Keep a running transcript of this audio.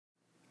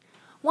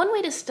One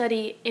way to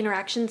study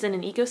interactions in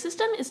an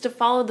ecosystem is to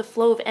follow the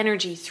flow of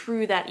energy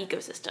through that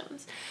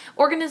ecosystem.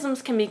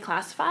 Organisms can be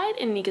classified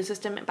in an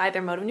ecosystem by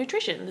their mode of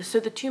nutrition. So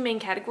the two main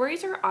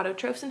categories are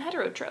autotrophs and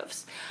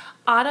heterotrophs.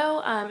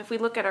 Auto, if we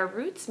look at our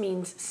roots,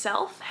 means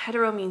self,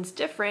 hetero means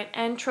different,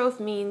 and troph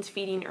means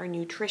feeding or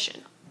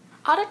nutrition.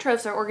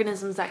 Autotrophs are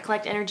organisms that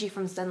collect energy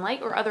from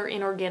sunlight or other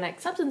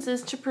inorganic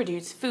substances to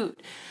produce food.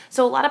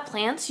 So a lot of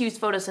plants use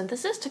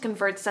photosynthesis to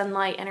convert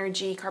sunlight,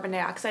 energy, carbon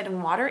dioxide,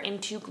 and water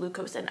into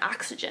glucose and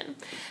oxygen.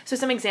 So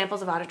some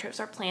examples of autotrophs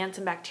are plants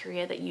and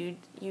bacteria that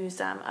use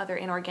other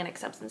inorganic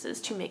substances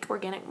to make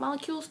organic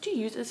molecules to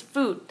use as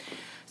food.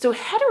 So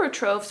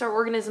heterotrophs are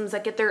organisms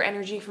that get their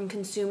energy from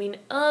consuming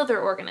other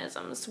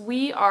organisms.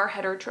 We are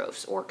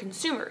heterotrophs, or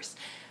consumers.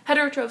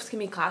 Heterotrophs can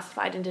be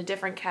classified into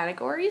different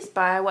categories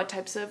by what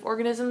types of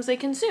organisms they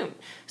consume.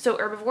 So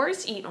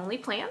herbivores eat only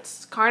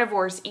plants,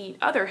 carnivores eat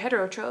other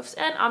heterotrophs,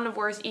 and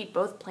omnivores eat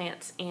both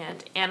plants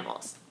and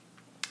animals.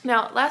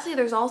 Now, lastly,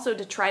 there's also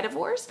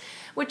detritivores,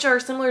 which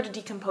are similar to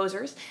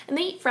decomposers, and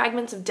they eat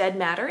fragments of dead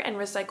matter and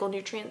recycle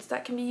nutrients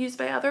that can be used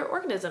by other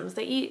organisms.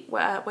 They eat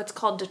what's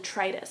called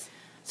detritus.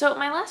 So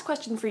my last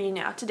question for you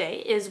now today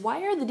is,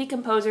 why are the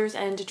decomposers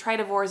and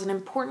detritivores an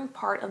important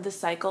part of the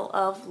cycle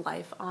of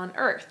life on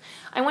Earth?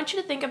 I want you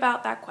to think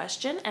about that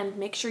question and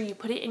make sure you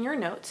put it in your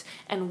notes,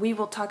 and we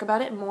will talk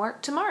about it more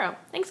tomorrow.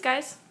 Thanks,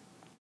 guys.